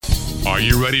Are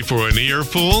you ready for an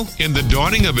earful? In the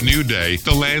dawning of a new day,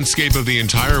 the landscape of the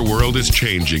entire world is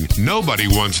changing. Nobody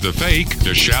wants the fake,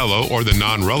 the shallow, or the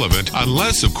non-relevant,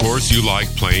 unless, of course, you like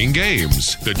playing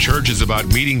games. The church is about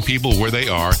meeting people where they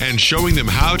are and showing them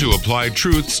how to apply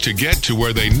truths to get to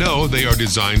where they know they are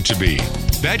designed to be.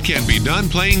 That can be done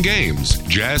playing games.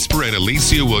 Jasper and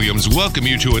Alicia Williams welcome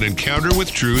you to an encounter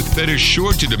with truth that is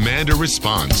sure to demand a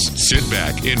response. Sit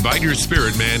back, invite your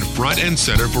spirit man front and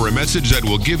center for a message that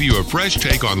will give you a fresh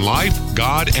take on life,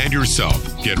 God, and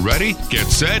yourself. Get ready, get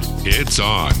set, it's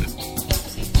on.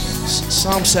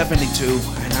 Psalm 72,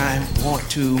 and I want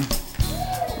to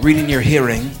read in your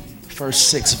hearing, first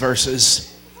 6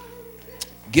 verses.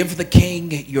 Give the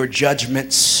king your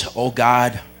judgments, O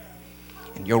God,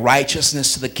 and your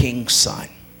righteousness to the king's son.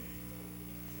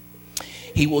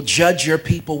 He will judge your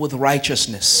people with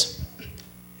righteousness,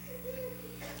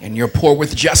 and your poor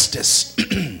with justice.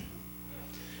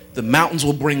 The mountains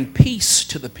will bring peace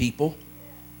to the people,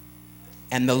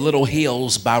 and the little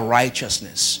hills by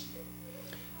righteousness.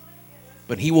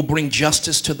 But he will bring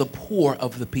justice to the poor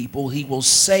of the people. He will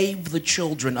save the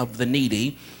children of the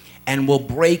needy, and will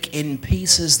break in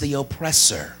pieces the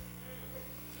oppressor.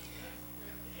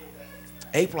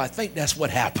 April, I think that's what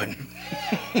happened.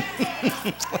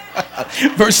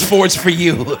 Verse 4 is for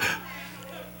you.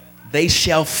 They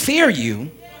shall fear you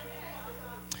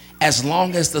as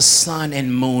long as the sun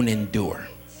and moon endure,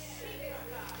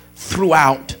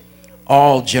 throughout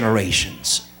all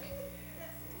generations.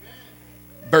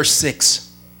 Verse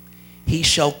 6, he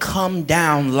shall come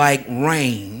down like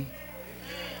rain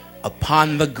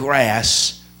upon the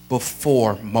grass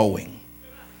before mowing,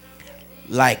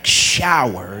 like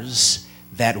showers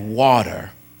that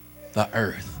water the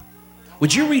earth.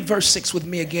 Would you read verse 6 with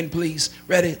me again, please?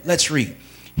 Ready? Let's read.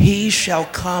 He shall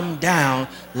come down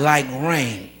like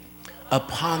rain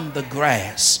upon the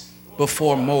grass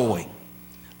before mowing,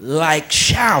 like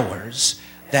showers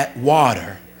that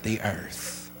water the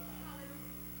earth.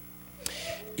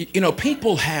 You know,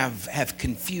 people have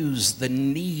confused the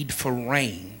need for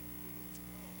rain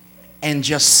and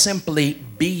just simply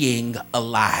being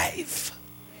alive.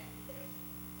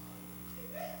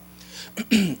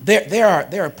 There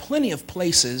are plenty of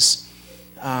places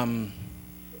that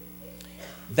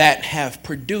have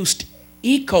produced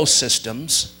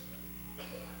ecosystems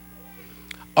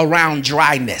around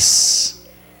dryness,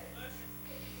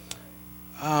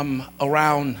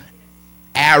 around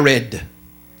arid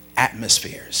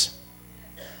atmospheres.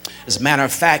 As a matter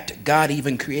of fact, God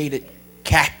even created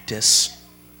cactus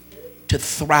to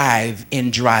thrive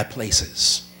in dry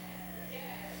places.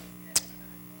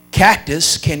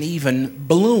 Cactus can even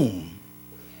bloom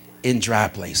in dry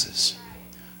places.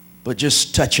 But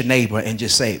just touch your neighbor and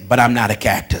just say, but I'm not a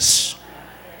cactus.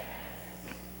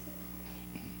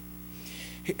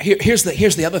 Here's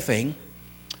the other thing.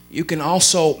 You can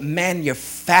also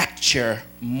manufacture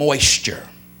moisture.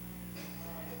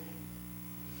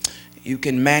 You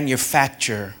can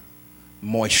manufacture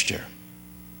moisture.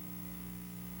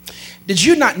 Did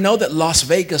you not know that Las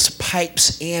Vegas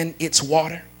pipes in its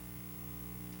water?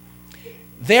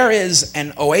 There is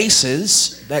an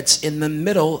oasis that's in the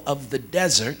middle of the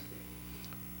desert,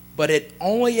 but it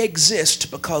only exists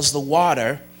because the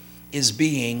water is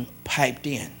being piped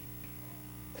in.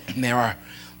 And there are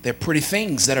pretty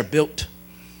things that are built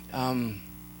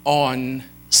on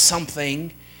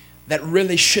something that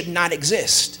really should not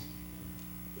exist.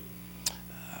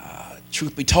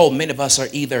 Truth be told, many of us are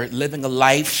either living a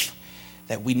life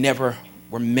that we never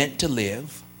were meant to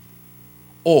live,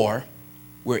 or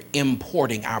we're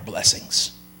importing our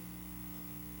blessings.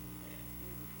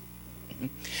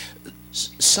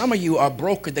 Some of you are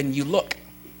broker than you look.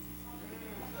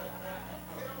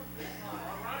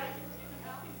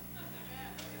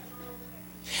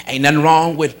 Ain't nothing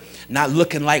wrong with not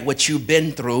looking like what you've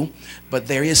been through, but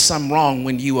there is something wrong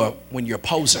when you're a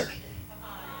poser.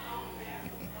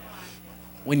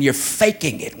 When you're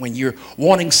faking it, when you're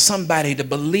wanting somebody to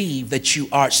believe that you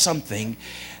are something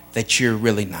that you're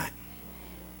really not.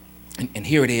 And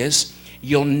here it is.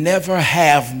 You'll never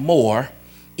have more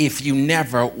if you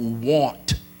never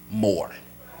want more.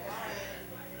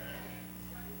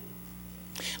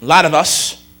 A lot of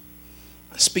us,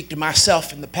 I speak to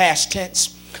myself in the past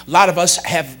tense, a lot of us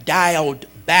have dialed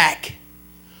back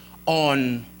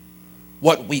on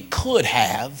what we could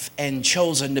have and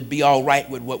chosen to be all right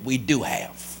with what we do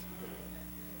have.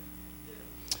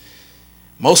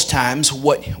 Most times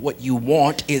what you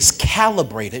want is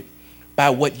calibrated by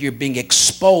what you're being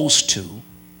exposed to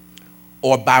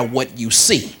or by what you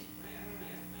see.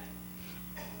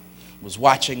 I was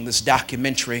watching this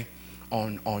documentary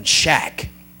on Shaq.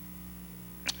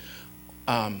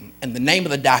 And the name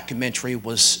of the documentary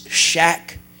was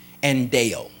Shaq and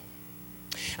Dale.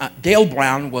 Dale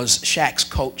Brown was Shaq's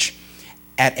coach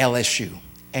at LSU,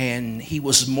 and he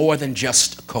was more than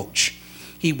just a coach.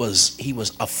 He was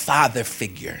a father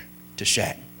figure to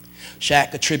Shaq.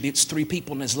 Shaq attributes 3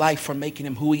 people in his life for making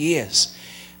him who he is,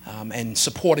 and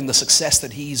supporting the success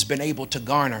that he's been able to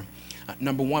garner.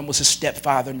 Number 1 was his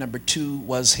stepfather. Number 2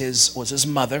 was his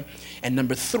mother, and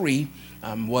number 3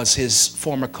 was his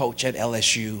former coach at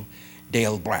LSU,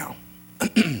 Dale Brown.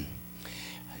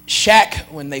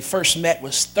 Shaq, when they first met,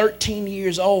 was 13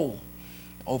 years old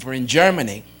over in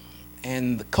Germany,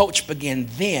 and the coach began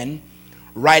then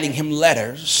writing him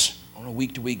letters on a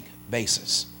week-to-week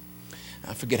basis.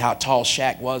 I forget how tall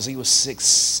Shaq was. He was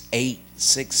 6'8",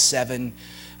 6'7",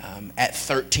 at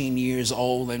 13 years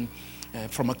old. And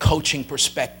from a coaching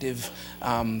perspective,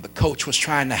 the coach was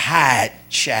trying to hide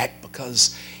Shaq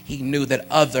because he knew that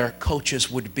other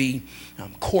coaches would be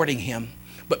courting him.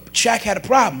 But Shaq had a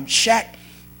problem. Shaq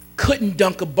couldn't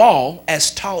dunk a ball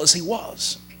as tall as he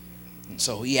was. And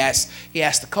so he asked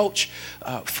the coach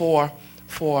for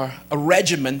a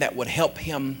regimen that would help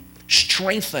him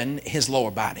strengthen his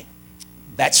lower body.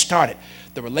 That started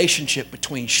the relationship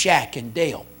between Shaq and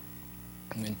Dale.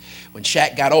 And when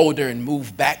Shaq got older and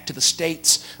moved back to the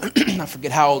States, I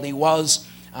forget how old he was,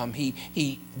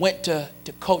 he went to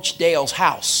Coach Dale's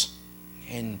house.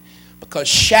 And because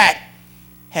Shaq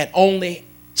had only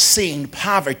seen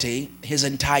poverty his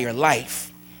entire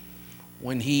life,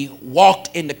 when he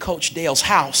walked into Coach Dale's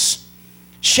house,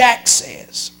 Shaq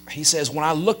says, when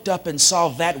I looked up and saw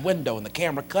that window, and the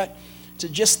camera cut to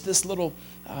just this little,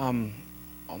 on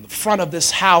the front of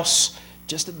this house,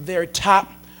 just at the very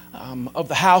top of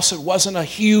the house. It wasn't a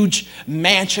huge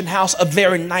mansion house, a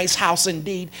very nice house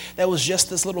indeed. There was just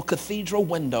this little cathedral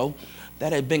window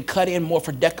that had been cut in more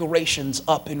for decorations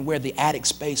up in where the attic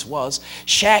space was.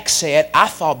 Shaq said, I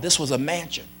thought this was a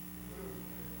mansion.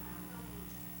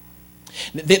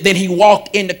 Then he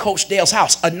walked into Coach Dale's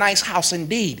house, a nice house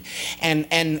indeed. And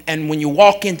when you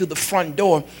walk in through the front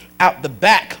door, out the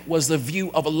back was the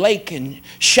view of a lake. And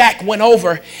Shaq went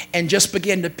over and just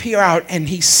began to peer out, and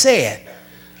he said,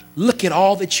 look at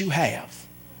all that you have.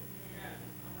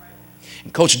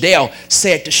 And Coach Dale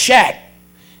said to Shaq,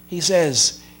 he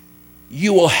says,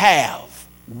 you will have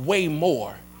way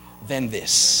more than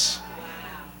this.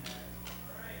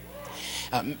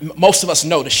 Most of us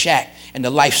know the Shaq and the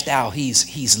lifestyle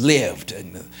he's lived,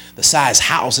 and the size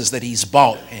houses that he's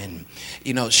bought. And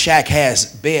you know, Shaq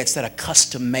has beds that are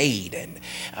custom made, and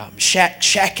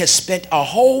Shaq has spent a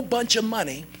whole bunch of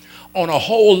money on a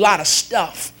whole lot of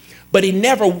stuff, but he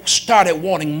never started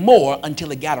wanting more until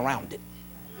he got around it.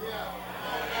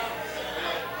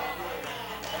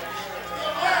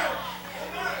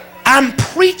 I'm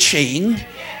preaching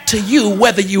to you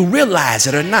whether you realize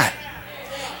it or not.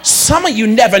 Some of you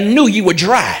never knew you were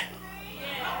dry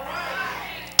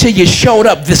till you showed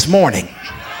up this morning.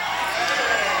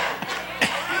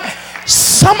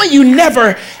 Some of you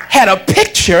never had a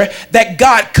picture that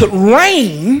God could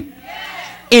rain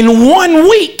in 1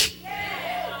 week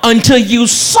until you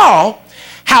saw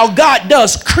how God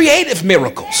does creative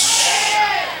miracles.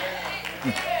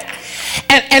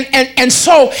 And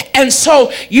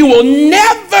so you will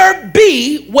never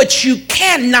be what you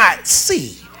cannot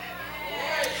see.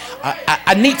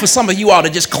 I need for some of you all to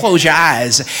just close your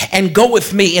eyes and go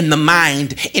with me in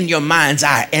your mind's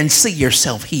eye, and see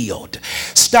yourself healed.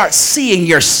 Start seeing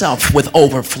yourself with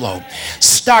overflow.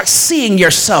 Start seeing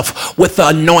yourself with the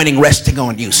anointing resting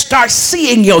on you. Start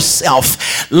seeing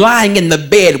yourself lying in the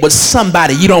bed with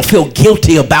somebody you don't feel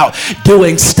guilty about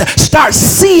doing stuff. Start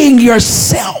seeing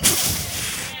yourself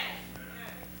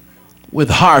with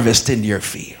harvest in your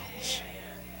fields.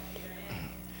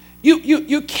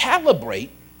 You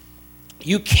calibrate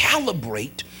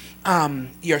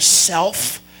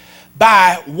yourself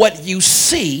by what you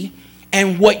see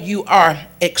and what you are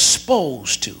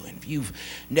exposed to. And if you've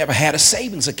never had a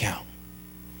savings account,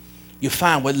 you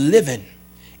find we're living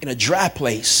in a dry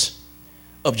place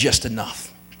of just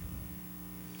enough.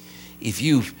 If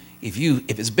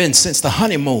it's been since the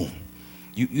honeymoon,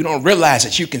 you don't realize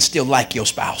that you can still like your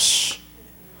spouse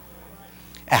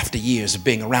after years of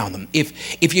being around them.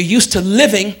 If you're used to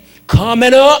living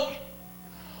coming up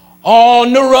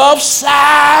on the rough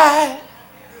side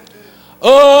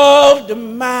of the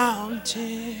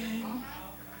mountain,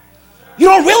 you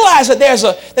don't realize that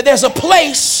there's a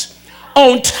place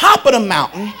on top of the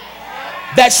mountain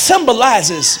that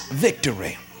symbolizes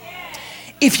victory.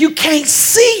 If you can't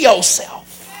see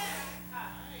yourself,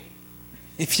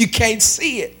 if you can't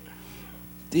see it,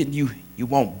 then you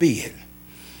won't be it.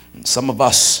 And some of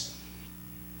us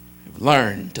have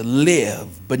learn to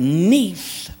live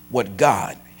beneath what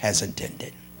God has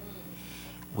intended.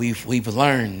 We've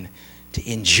learned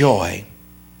to enjoy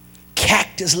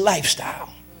cactus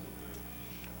lifestyle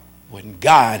when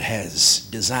God has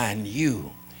designed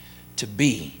you to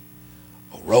be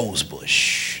a rose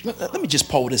bush. Let me just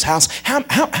poll this house.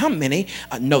 How many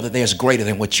know that there's greater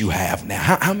than what you have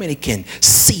now? How many can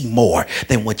see more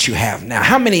than what you have now?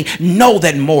 How many know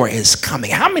that more is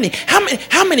coming? How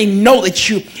many know that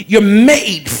you're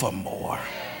made for more?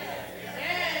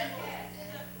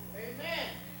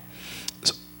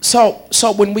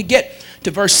 So when we get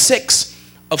to verse 6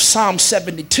 of Psalm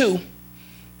 72,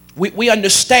 we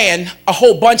understand a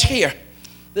whole bunch here.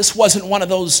 This wasn't one of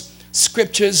those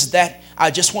scriptures that I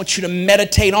just want you to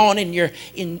meditate on in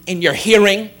your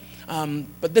hearing.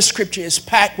 But this scripture is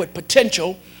packed with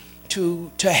potential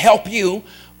to help you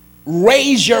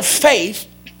raise your faith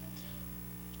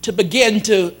to begin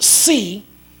to see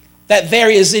that there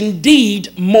is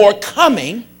indeed more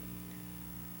coming,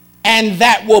 and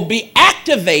that will be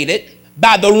activated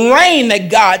by the rain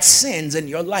that God sends in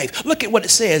your life. Look at what it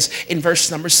says in verse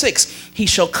number 6. He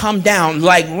shall come down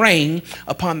like rain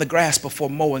upon the grass before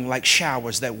mowing, like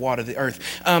showers that water the earth.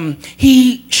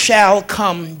 He shall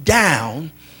come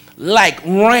down like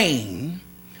rain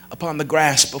upon the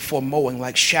grass before mowing,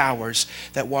 like showers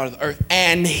that water the earth.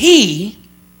 And he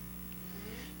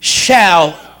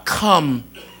shall come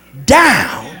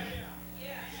down.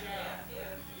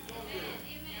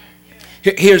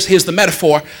 Here's the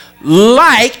metaphor.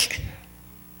 Like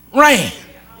rain.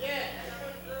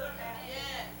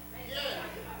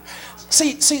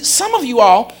 See, some of you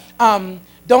all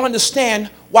don't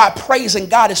understand why praising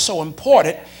God is so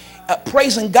important.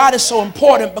 Praising God is so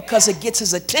important because it gets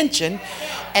his attention,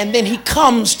 and then he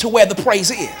comes to where the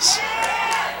praise is.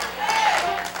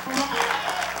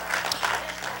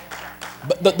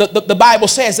 But the Bible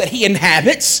says that he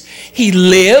inhabits, he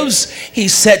lives, he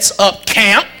sets up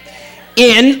camp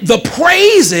in the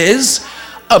praises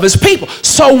of his people.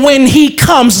 So when he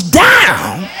comes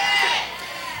down,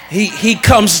 he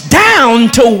comes down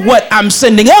to what I'm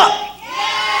sending up.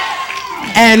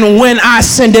 And when I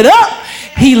send it up,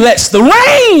 he lets the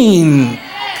rain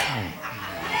come.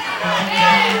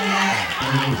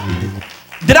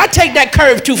 Did I take that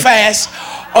curve too fast,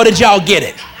 or did y'all get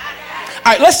it?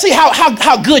 All right, let's see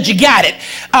how good you got it.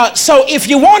 So if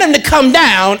you want him to come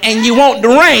down and you want the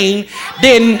rain,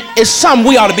 then it's something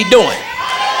we ought to be doing.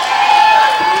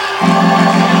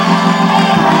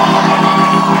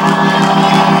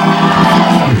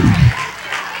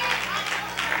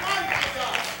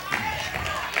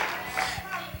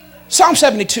 Psalm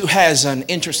 72 has an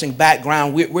interesting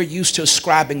background. We're used to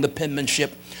ascribing the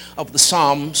penmanship of the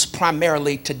Psalms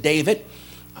primarily to David.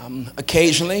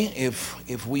 Occasionally,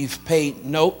 if we've paid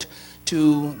note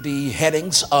to the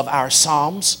headings of our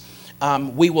Psalms,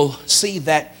 we will see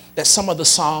that some of the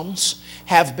Psalms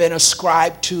have been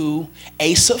ascribed to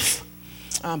Asaph.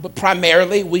 But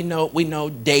primarily, we know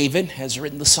David has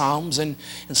written the Psalms, and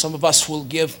some of us will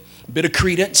give a bit of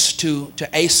credence to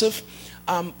Asaph.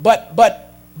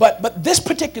 But this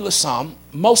particular Psalm,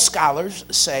 most scholars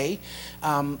say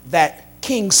that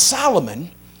King Solomon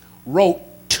wrote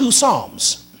 2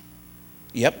 Psalms.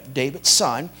 Yep, David's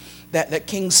son, that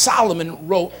King Solomon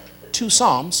wrote 2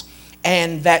 Psalms,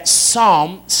 and that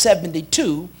Psalm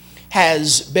 72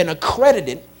 has been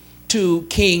accredited to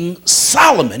King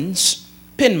Solomon's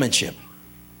penmanship.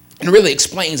 And it really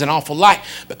explains an awful lot,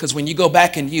 because when you go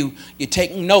back and you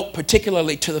take note,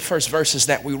 particularly to the first verses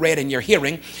that we read in your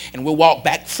hearing, and we'll walk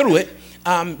back through it,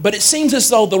 but it seems as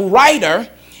though the writer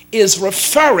is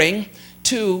referring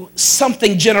to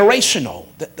something generational.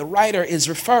 That the writer is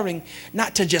referring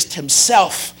not to just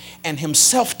himself and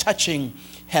himself touching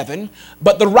heaven,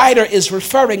 but the writer is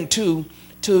referring to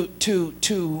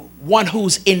one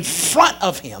who's in front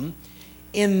of him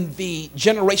in the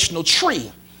generational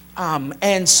tree.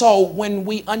 And so when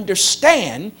we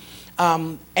understand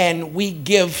and we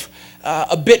give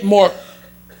a bit more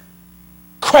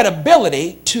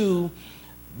credibility to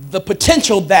the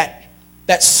potential that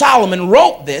Solomon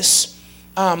wrote this,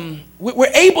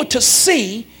 we're able to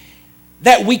see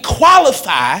that we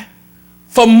qualify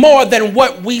for more than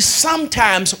what we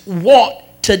sometimes want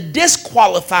to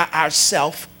disqualify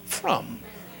ourselves from.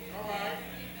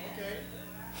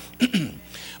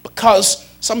 Because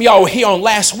some of y'all were here on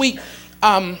last week,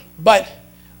 but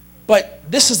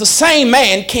this is the same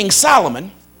man, King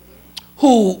Solomon,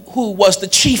 who was the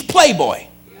chief playboy.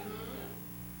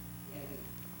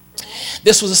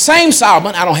 This was the same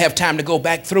Solomon. I don't have time to go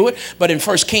back through it, but in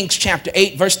 1 Kings chapter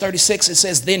 8, verse 36, it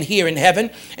says, then hear in heaven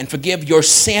and forgive your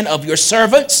sin of your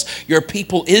servants, your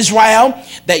people Israel,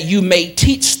 that you may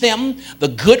teach them the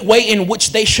good way in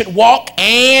which they should walk,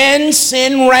 and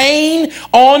send rain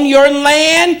on your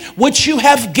land, which you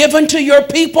have given to your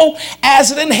people as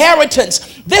an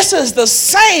inheritance. This is the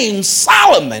same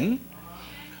Solomon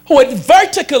who had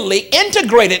vertically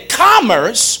integrated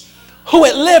commerce, who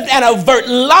had lived an overt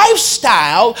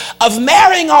lifestyle of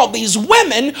marrying all these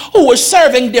women who were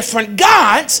serving different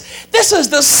gods. This is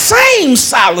the same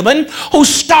Solomon who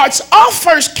starts off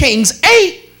 1 Kings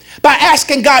 8 by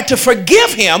asking God to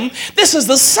forgive him. This is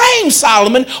the same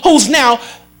Solomon who's now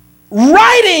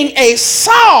writing a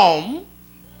psalm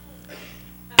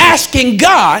asking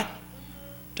God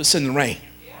to send the rain.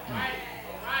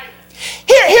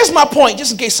 Here's my point,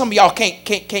 just in case some of y'all can't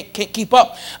keep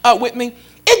up with me.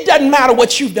 It doesn't matter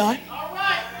what you've done.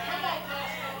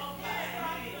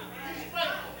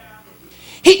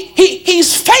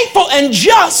 He's faithful and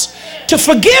just to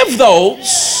forgive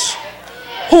those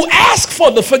who ask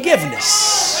for the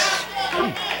forgiveness.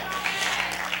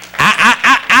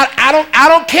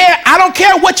 I don't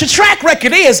care what your track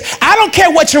record is. I don't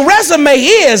care what your resume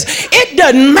is. It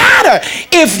doesn't matter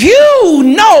if you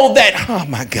know that, oh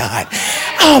my God,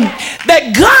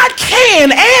 that God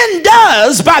can and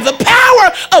does, by the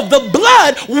power of the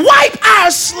blood, wipe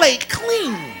our slate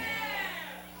clean.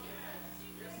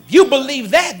 If you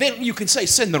believe that, then you can say,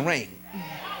 send the rain.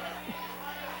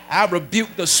 I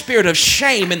rebuke the spirit of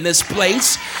shame in this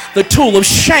place, the tool of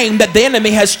shame that the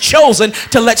enemy has chosen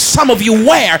to let some of you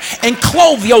wear and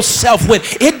clothe yourself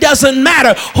with. It doesn't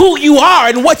matter who you are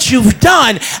and what you've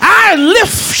done. I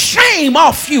lift shame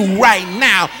off you right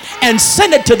now and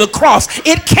send it to the cross.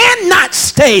 It cannot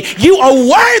stay. You are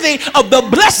worthy of the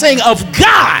blessing of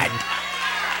God.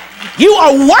 You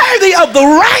are worthy of the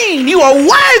rain. You are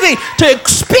worthy to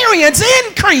experience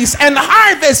increase and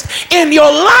harvest in your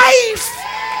life.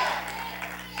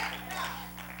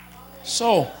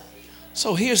 So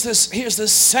here's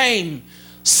this same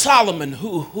Solomon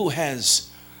who has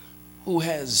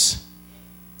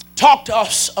talked to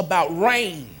us about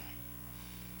rain.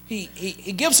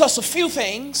 He gives us a few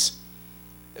things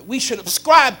that we should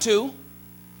ascribe to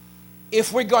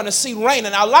if we're going to see rain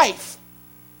in our life.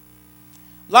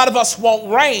 A lot of us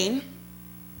want rain,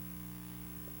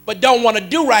 but don't want to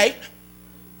do right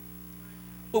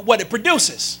with what it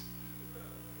produces.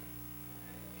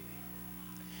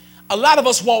 A lot of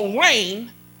us want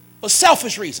rain for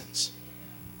selfish reasons.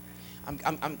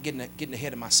 I'm getting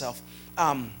ahead of myself.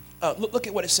 Look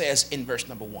at what it says in verse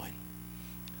number 1.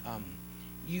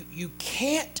 You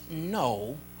can't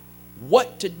know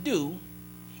what to do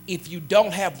if you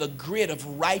don't have the grid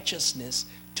of righteousness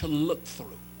to look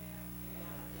through.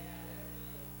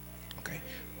 Okay,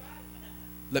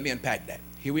 let me unpack that.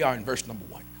 Here we are in verse number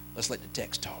 1. Let's let the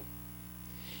text talk.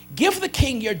 Give the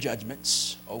king your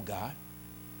judgments, O God,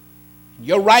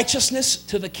 your righteousness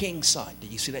to the king's son.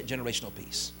 Did you see that generational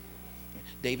piece?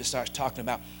 David starts talking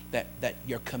about that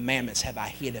your commandments have I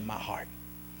hid in my heart.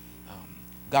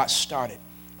 God started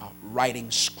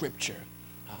writing scripture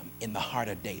in the heart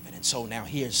of David. And so now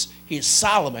here's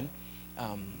Solomon,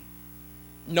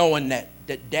 knowing that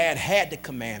dad had the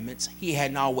commandments. He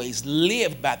hadn't always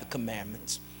lived by the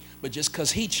commandments, but just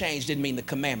because he changed didn't mean the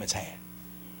commandments had.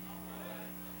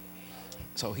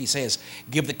 So he says,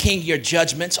 give the king your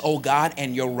judgments, O God,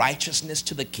 and your righteousness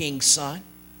to the king's son.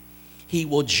 He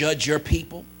will judge your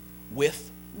people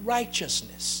with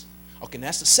righteousness. Okay, and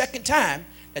that's the second time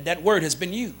that word has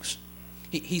been used.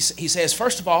 He says,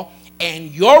 first of all,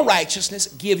 and your righteousness,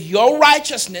 give your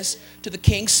righteousness to the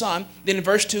king's son. Then in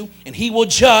verse 2, and he will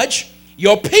judge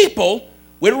your people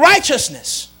with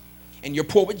righteousness. And you're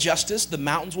poor with justice. The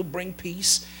mountains will bring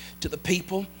peace to the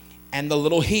people, and the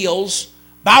little hills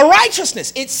by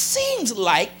righteousness. It seems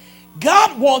like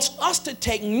God wants us to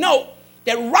take note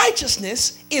that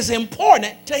righteousness is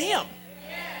important to him.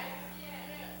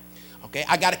 Okay,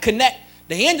 I got to connect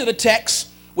the end of the text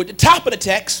with the top of the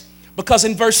text, because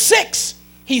in verse 6,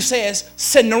 he says,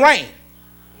 send the rain.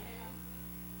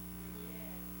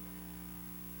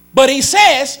 But he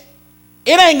says,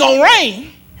 it ain't going to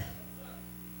rain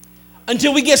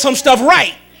until we get some stuff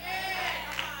right.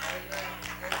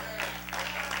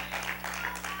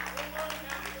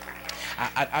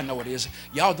 I know it is.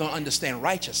 Y'all don't understand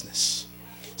righteousness.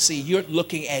 See, you're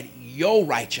looking at your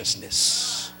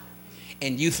righteousness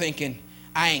and you thinking,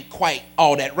 I ain't quite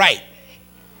all that right.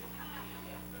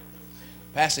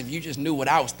 Pastor, if you just knew what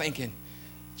I was thinking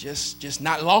just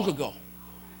not long ago.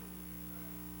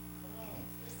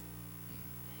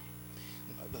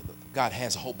 God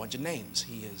has a whole bunch of names.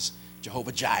 He is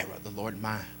Jehovah Jireh, the Lord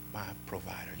my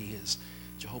provider. He is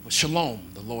Jehovah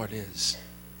Shalom, the Lord is.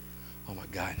 Oh my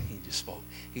God, he just spoke.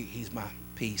 He's my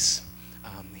peace.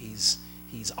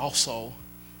 He's also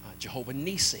Jehovah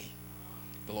Nissi.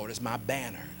 The Lord is my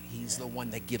banner. He's the one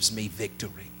that gives me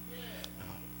victory.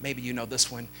 Maybe you know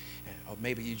this one, or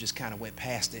maybe you just kind of went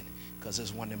past it because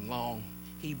it's one of them long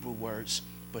Hebrew words,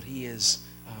 but he is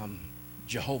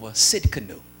Jehovah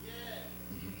Sidkenu,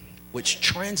 which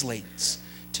translates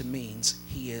to means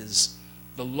he is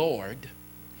the Lord,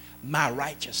 my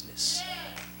righteousness.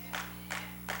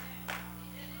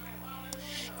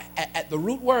 At the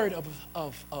root word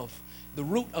of the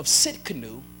root of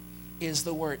Sidkenu is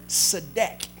the word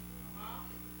Sedek,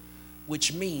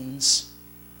 which means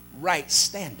right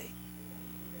standing.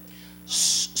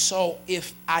 So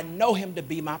if I know him to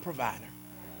be my provider,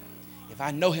 if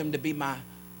I know him to be my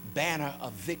banner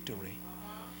of victory,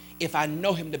 if I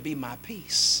know him to be my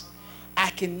peace, I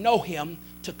can know him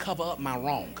to cover up my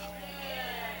wrong.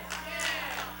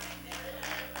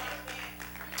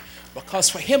 Because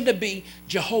for him to be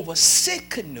Jehovah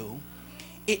Sidkenu,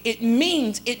 it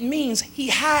means he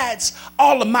hides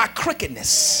all of my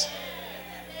crookedness.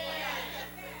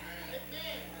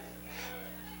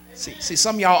 See,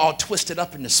 some of y'all all twisted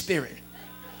up in the spirit.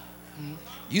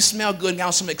 You smell good and got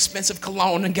some expensive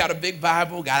cologne and got a big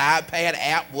Bible, got an iPad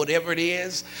app, whatever it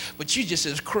is, but you just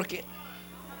as crooked.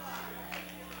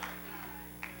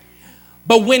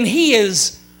 But when he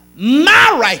is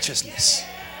my righteousness,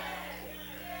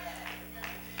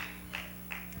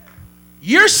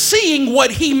 you're seeing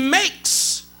what he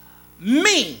makes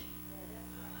me.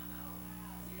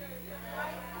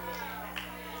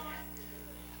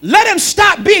 Let him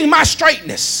stop being my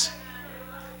straightness.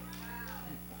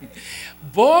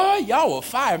 Boy, y'all will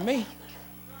fire me.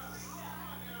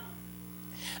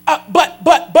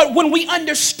 But when we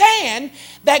understand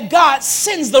that God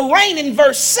sends the rain in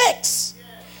verse 6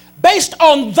 based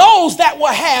on those that will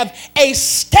have a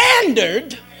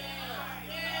standard.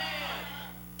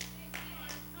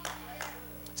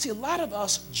 See, a lot of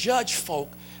us judge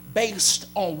folk based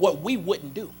on what we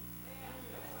wouldn't do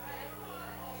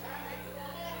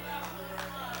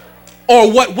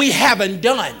or what we haven't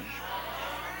done.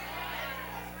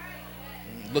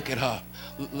 Look at her.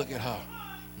 Look at her.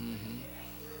 Mm-hmm.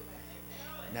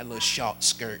 That little short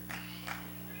skirt.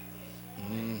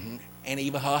 Mm-hmm. And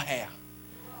even her hair.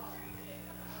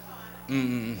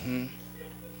 Mm-hmm.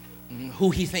 Mm-hmm. Who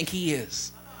he think he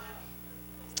is?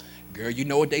 Girl, you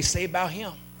know what they say about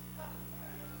him.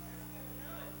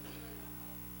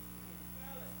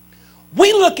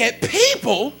 We look at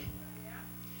people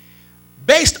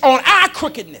based on our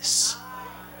crookedness.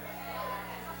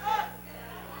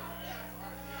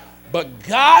 But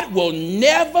God will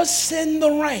never send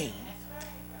the rain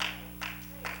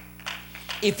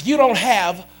if you don't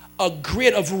have a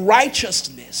grid of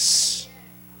righteousness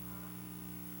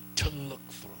to look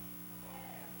through.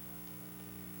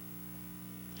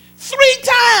 3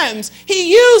 times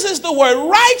he uses the word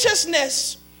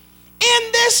righteousness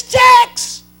in this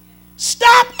text.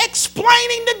 Stop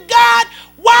explaining to God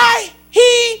why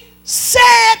he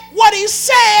said what he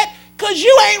said, because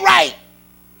you ain't right.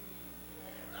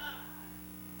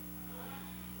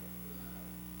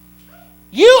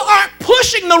 You aren't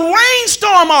pushing the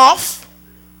rainstorm off,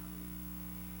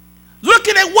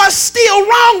 looking at what's still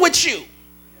wrong with you.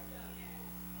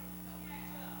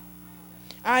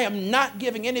 I am not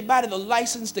giving anybody the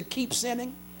license to keep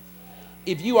sinning.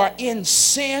 If you are in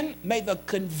sin, may the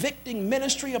convicting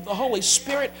ministry of the Holy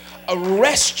Spirit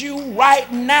arrest you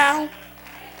right now.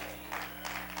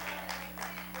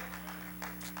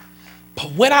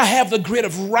 But when I have the grid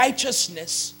of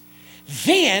righteousness,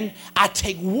 then I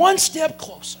take one step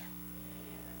closer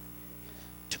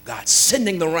to God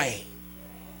sending the rain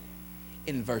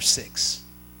in verse 6.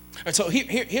 And so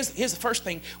here's the first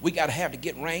thing we got to have to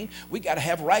get rain. We got to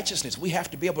have righteousness. We have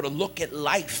to be able to look at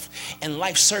life and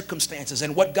life circumstances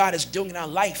and what God is doing in our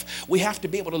life. We have to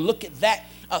be able to look at that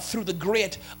through the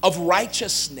grid of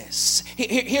righteousness.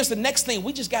 Here's the next thing.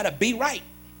 We just got to be right.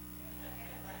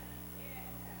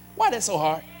 Why that's so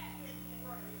hard?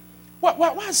 Why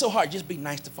is it so hard? Just be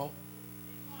nice to folk.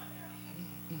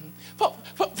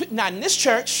 Not in this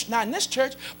church,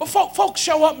 but folks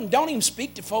show up and don't even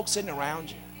speak to folks sitting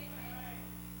around you.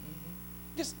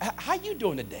 Just, how you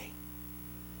doing today?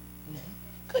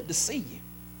 Good to see you.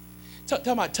 Talk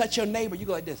about touch your neighbor, you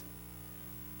go like this.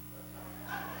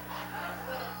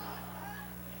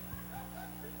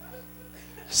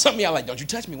 Some of y'all like, don't you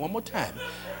touch me one more time.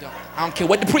 I don't care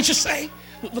what the preacher say.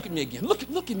 Look at me again.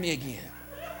 Look at me again.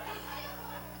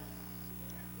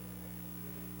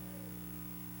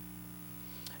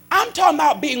 I'm talking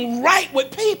about being right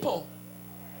with people.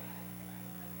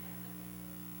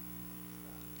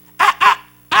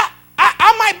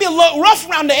 be a little rough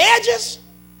around the edges.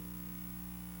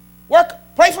 Work,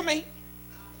 pray for me.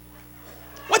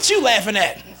 What you laughing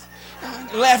at?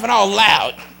 You're laughing all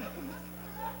loud.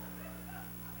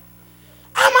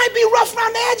 I might be rough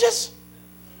around the edges,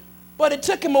 but it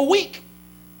took him a week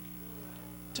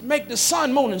to make the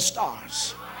sun, moon, and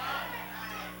stars.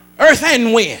 Earth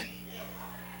and wind.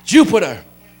 Jupiter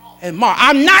and Mars.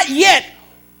 I'm not yet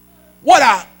what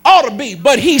I ought to be,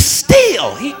 but he's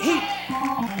still.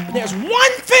 There's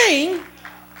one thing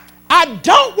I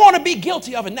don't want to be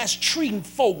guilty of, and that's treating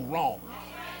folk wrong.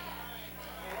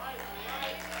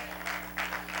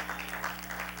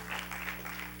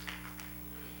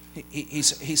 He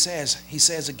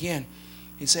says again,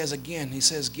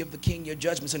 give the king your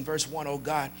judgments in verse 1, O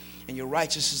God, and your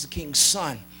righteousness is the king's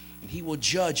son, and he will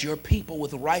judge your people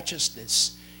with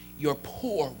righteousness, your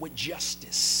poor with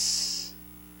justice.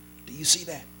 Do you see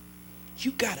that?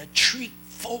 You got to treat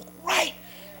folk right.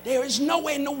 There is no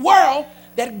way in the world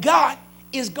that God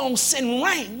is going to send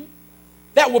rain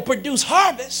that will produce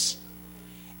harvest,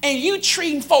 and you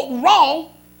treating folk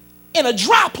wrong in a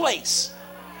dry place.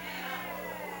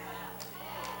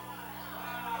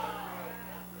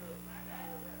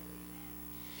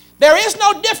 There is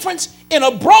no difference in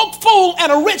a broke fool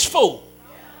and a rich fool.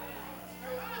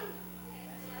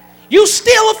 You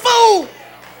still a fool.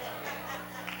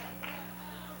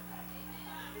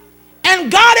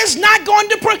 And God is not going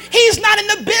to, he's not in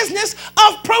the business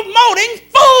of promoting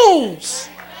fools.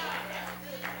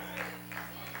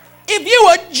 If you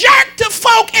a jerk to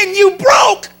folk and you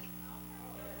broke,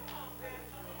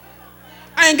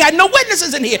 I ain't got no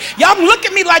witnesses in here. Y'all can look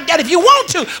at me like that if you want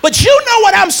to, but you know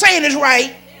what I'm saying is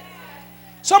right.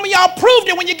 Some of y'all proved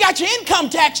it when you got your income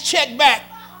tax check back.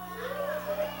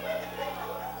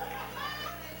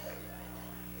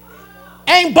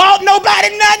 Ain't bought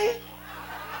nobody nothing.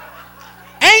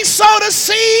 Ain't sowed a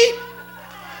seed.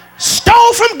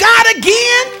 Stole from God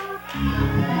again.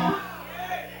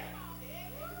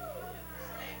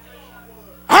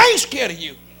 I ain't scared of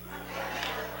you.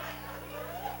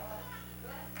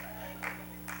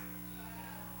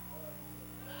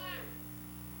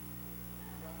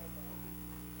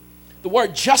 The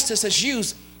word justice is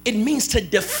used, it means to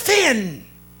defend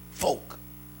folk.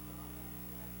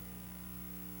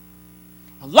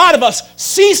 A lot of us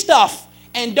see stuff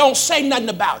and don't say nothing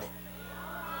about it.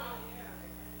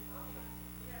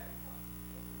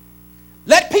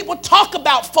 Let people talk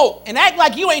about folk and act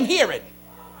like you ain't hear it.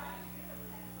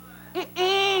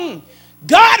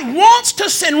 God wants to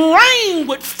send rain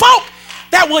with folk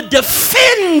that will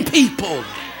defend people.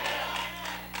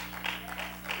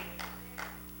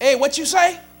 Hey, what you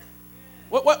say?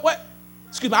 What?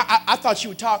 Excuse me, I thought you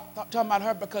were talking about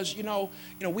her because, you know,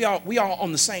 we all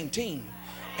on the same team.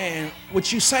 And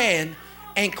what you saying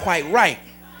ain't quite right.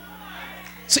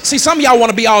 See, some of y'all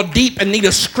want to be all deep and need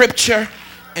a scripture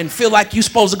and feel like you're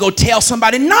supposed to go tell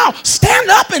somebody. No, stand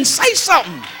up and say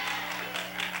something.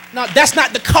 No, that's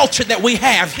not the culture that we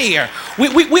have here. We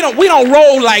don't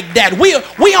roll like that. We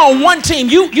on one team.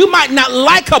 You might not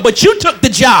like her, but you took the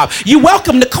job. You're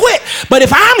welcome to quit. But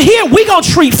if I'm here, we gonna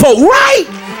treat folk right.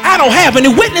 I don't have any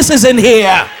witnesses in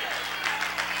here.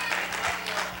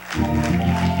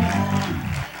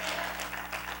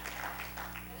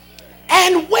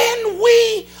 And when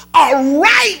we are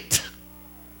right,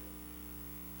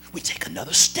 we take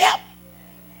another step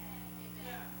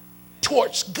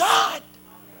towards God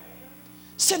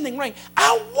sending rain.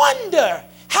 I wonder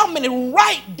how many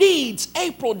right deeds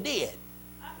April did.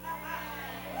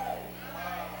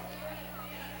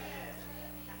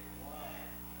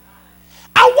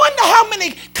 I wonder how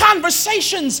many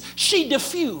conversations she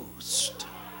diffused.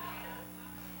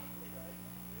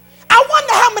 I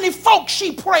wonder how many folks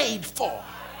she prayed for.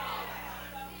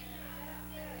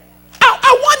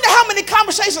 I wonder how many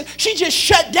conversations she just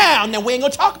shut down. Now, we ain't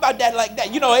going to talk about that like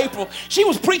that. You know, April, she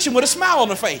was preaching with a smile on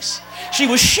her face. She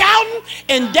was shouting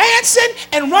and dancing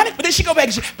and running. But then she go back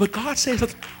and say, but God says,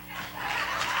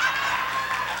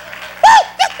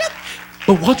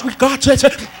 but what's what God says?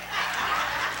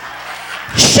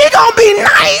 She going to be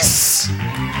nice.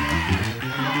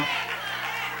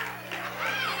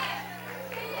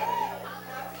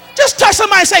 Just touch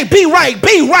somebody and say, be right,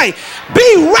 be right,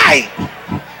 be right.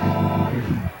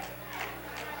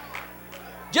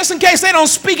 Just in case they don't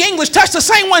speak English, touch the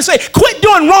same one and say, quit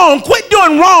doing wrong, quit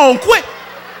doing wrong, quit.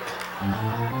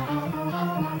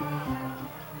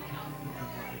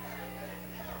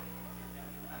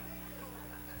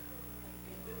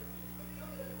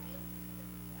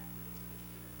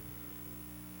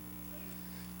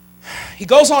 He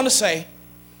goes on to say,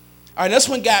 all right, this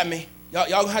one got me. Y'all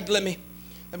gonna have to let me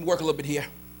work a little bit here.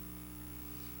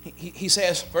 He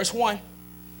says, verse 1,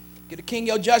 Give the king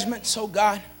your judgment, so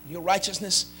God, your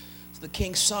righteousness is the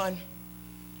king's son.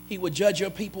 He will judge your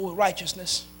people with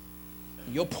righteousness.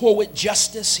 Your poor with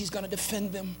justice. He's going to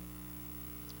defend them.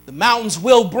 The mountains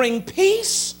will bring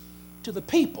peace to the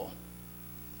people.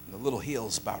 And the little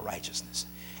hills by righteousness.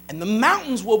 And the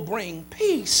mountains will bring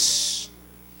peace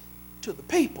to the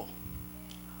people.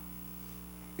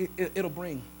 It'll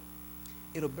bring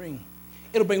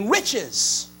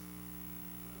riches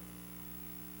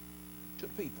to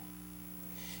the people.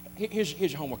 Here's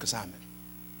your homework assignment.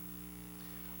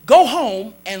 Go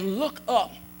home and look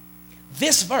up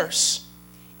this verse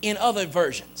in other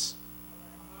versions.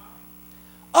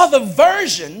 Other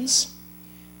versions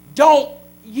don't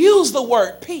use the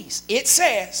word peace. It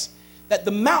says that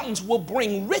the mountains will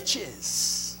bring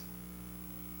riches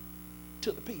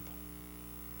to the people.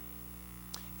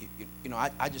 You know,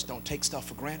 I just don't take stuff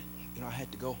for granted. You know, I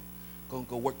had to go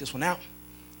work this one out.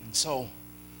 And so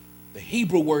the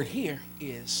Hebrew word here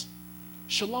is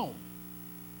shalom.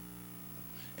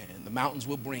 And the mountains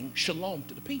will bring shalom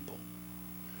to the people.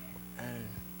 And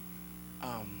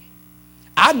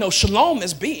I know shalom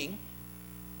as being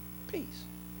peace.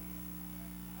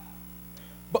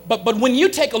 But when you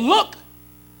take a look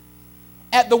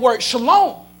at the word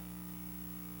shalom,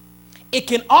 it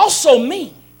can also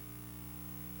mean,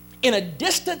 in a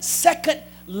distant second,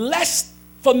 less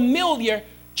familiar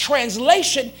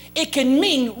translation, it can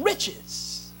mean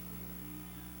riches.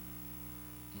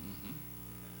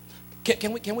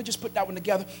 Can we just put that one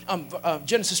together?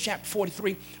 Genesis chapter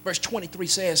 43, verse 23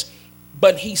 says,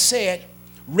 but he said,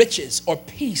 riches or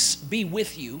peace be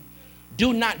with you.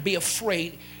 Do not be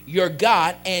afraid. Your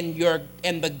God and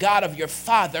the God of your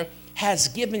father has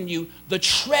given you the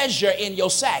treasure in your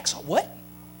sacks. What?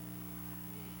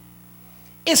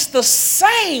 It's the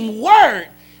same word,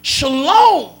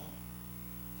 shalom.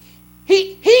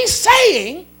 He's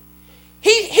saying,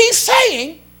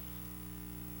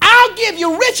 I'll give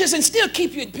you riches and still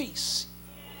keep you in peace.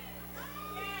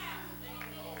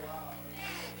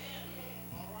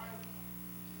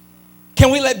 Can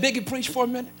we let Biggie preach for a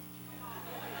minute?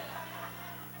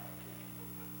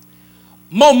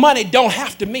 More money don't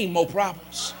have to mean more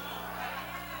problems.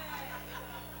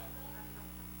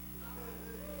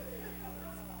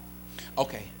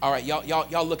 Okay, all right,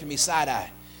 y'all look at me side-eyed.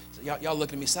 So y'all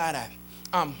looking at me side-eyed.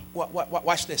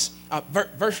 Watch this. What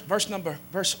verse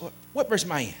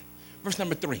am I in? Verse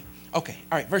number 3. Okay,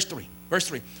 all right, verse 3.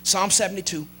 Psalm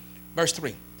 72, verse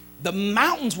 3. The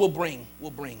mountains will bring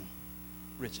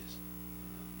riches.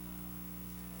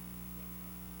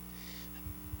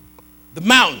 The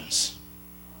mountains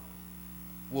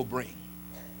will bring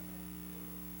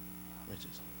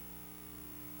riches.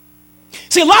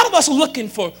 See, a lot of us are looking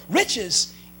for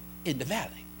riches in the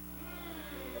valley.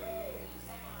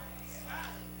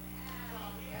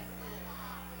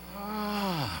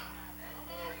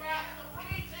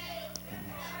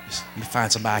 Let me find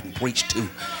somebody I can preach to.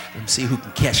 Let me see who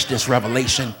can catch this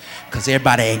revelation, because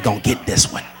everybody ain't going to get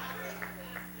this one.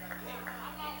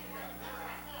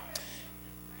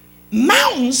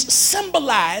 Mountains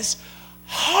symbolize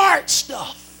hard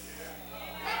stuff.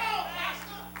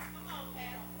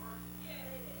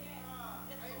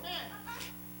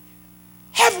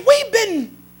 Have we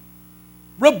been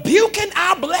rebuking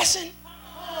our blessing?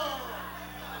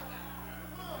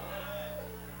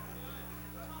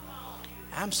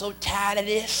 I'm so tired of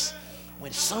this.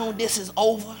 When soon this is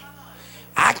over,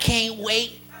 I can't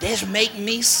wait. This make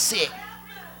me sick.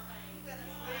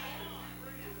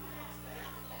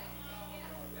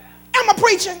 Am I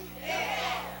preaching?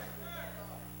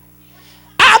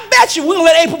 I bet you, we're going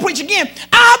to let April preach again.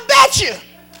 I bet you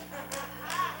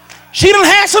she done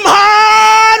had some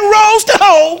hard rows to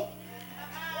hoe.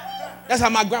 That's how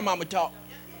my grandmama talked.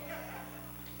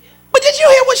 But did you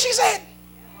hear what she said?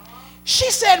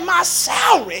 She said my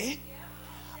salary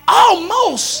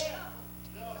almost,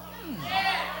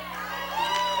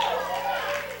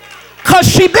 because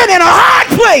she been in a hard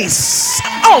place.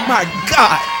 Oh my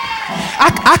God.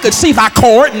 I could see if I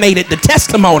coordinated the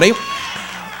testimony.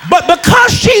 But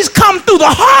because she's come through the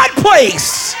hard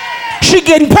place, she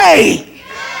getting paid.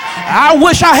 I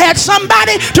wish I had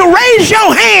somebody to raise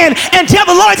your hand and tell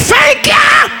the Lord, thank you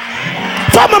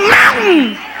for the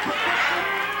mountain.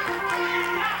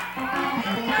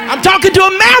 I'm talking to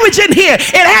a marriage in here.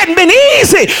 It hadn't been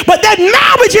easy, but that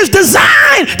marriage is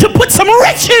designed to put some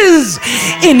riches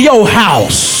in your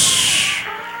house.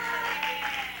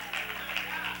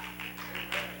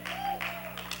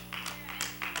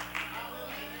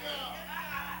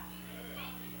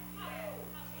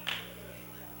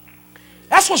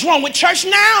 That's what's wrong with church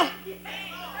now.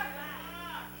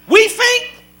 We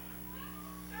think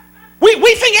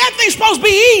We think everything's supposed to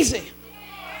be easy.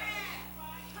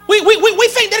 We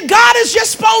think that God is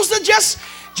just supposed to just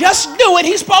do it.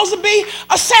 He's supposed to be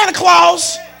a Santa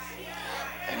Claus.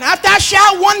 And after I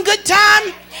shout one good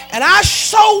time and I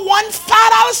sow one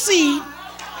 $5 seed,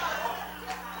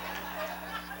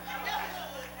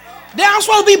 then I'm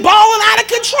supposed to be balling out of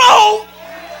control.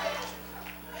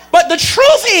 But the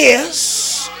truth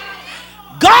is,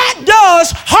 God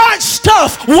does hard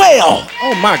stuff well.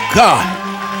 Oh my God.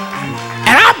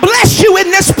 And I bless you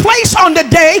in this place on the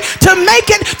day to make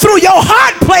it through your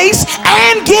hard place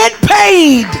and get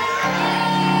paid.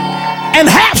 And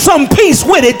have some peace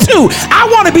with it too. I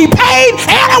want to be paid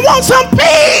and I want some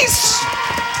peace.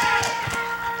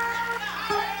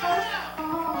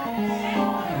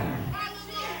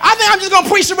 I think I'm just going to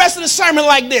preach the rest of the sermon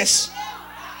like this.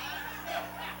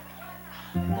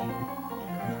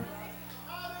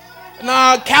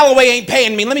 Nah, Callaway ain't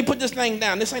paying me. Let me put this thing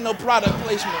down. This ain't no product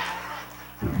placement.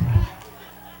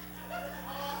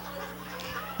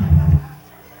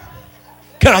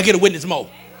 Can I get a witness more?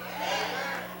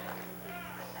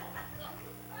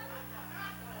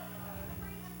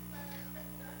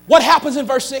 What happens in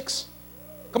verse 6?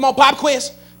 Come on, pop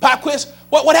quiz. Pop quiz.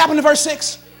 What happened in verse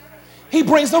 6? He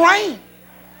brings the rain.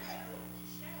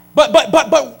 But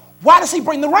why does he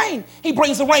bring the rain? He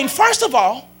brings the rain, first of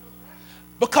all,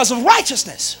 because of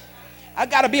righteousness. I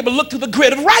got to be able to look through the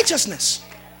grid of righteousness.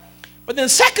 But then the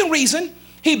second reason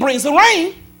he brings the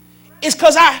rain is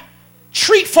because I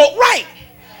treat folk right.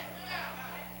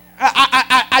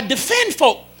 I defend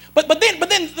folk. But then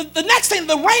the next thing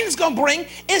the rain is going to bring,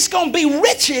 it's going to be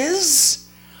riches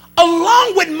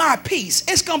along with my peace.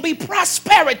 It's going to be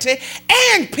prosperity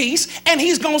and peace, and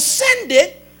he's going to send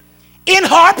it in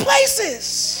hard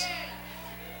places.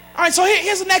 All right, so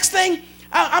here's the next thing.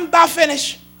 I'm about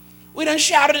finished. We done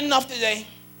shouted enough today.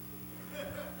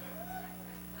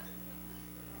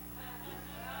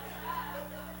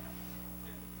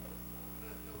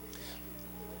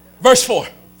 Verse 4.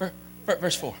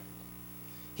 Verse 4.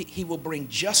 He will bring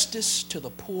justice to the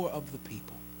poor of the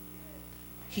people.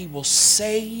 He will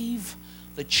save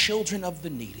the children of the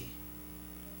needy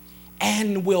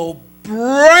and will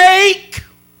break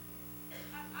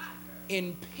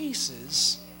in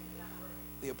pieces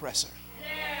the oppressor.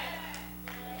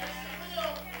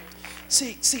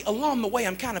 See, along the way,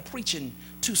 I'm kind of preaching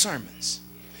two sermons.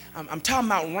 I'm talking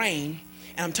about rain,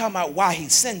 and I'm talking about why he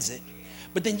sends it.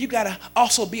 But then you got to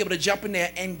also be able to jump in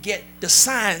there and get the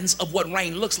signs of what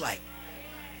rain looks like.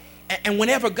 And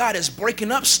whenever God is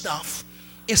breaking up stuff,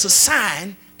 it's a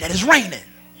sign that it's raining.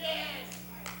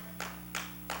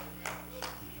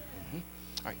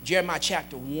 All right, Jeremiah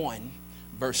chapter 1,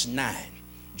 verse 9.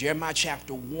 Jeremiah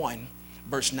chapter 1,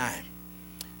 verse 9.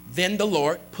 Then the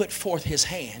Lord put forth his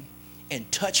hand and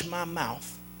touched my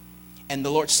mouth. And the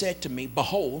Lord said to me,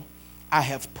 behold, I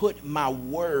have put my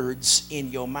words in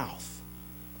your mouth.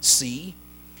 See,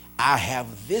 I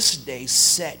have this day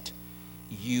set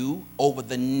you over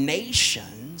the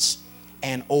nations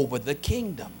and over the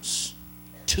kingdoms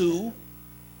to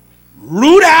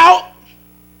root out,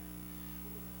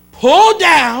 pull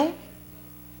down,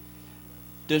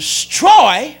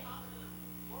 destroy,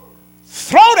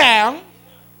 throw down,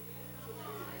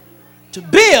 to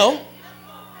build,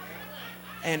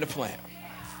 and to plant.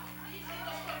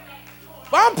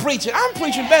 Well, I'm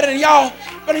preaching better than y'all.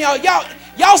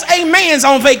 Y'all's amens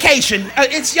on vacation.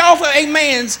 It's y'all for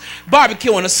amens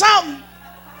barbecuing or something.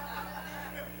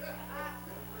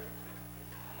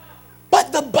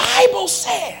 But the Bible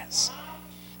says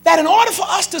that in order for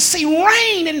us to see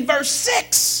rain in verse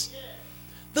 6,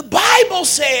 the Bible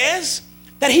says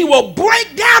that he will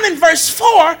break down in verse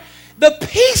 4 the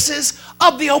pieces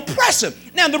of the oppressor.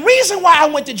 Now, the reason why I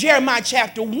went to Jeremiah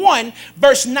chapter 1,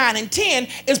 verse 9 and 10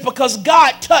 is because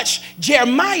God touched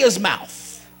Jeremiah's mouth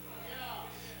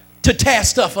to tear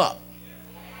stuff up.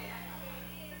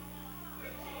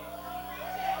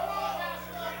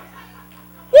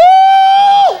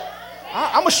 Woo!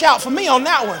 I'm going to shout for me on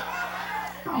that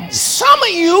one. Some of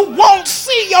you won't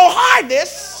see your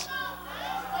hardest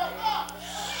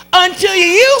until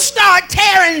you start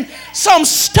tearing some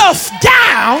stuff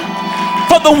down,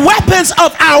 for the weapons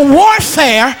of our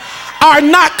warfare are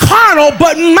not carnal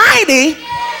but mighty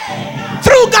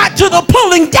through God to the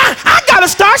pulling down. I gotta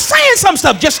start saying some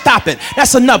stuff. Just stop it.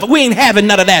 That's enough. We ain't having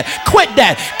none of that. Quit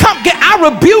that. I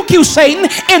rebuke you, Satan,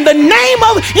 in the name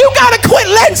of, you gotta quit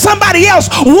letting somebody else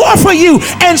war for you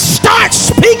and start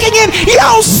speaking in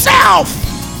yourself.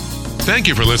 Thank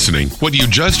you for listening. What you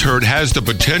just heard has the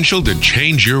potential to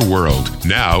change your world.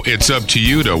 Now it's up to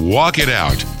you to walk it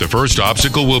out. The first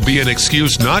obstacle will be an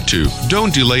excuse not to.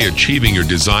 Don't delay achieving your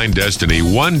design destiny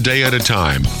one day at a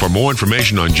time. For more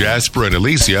information on Jasper and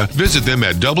Alicia, visit them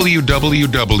at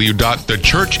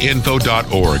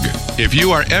www.thechurchinfo.org. If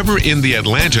you are ever in the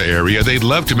Atlanta area, they'd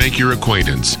love to make your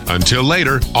acquaintance. Until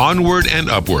later, onward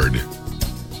and upward.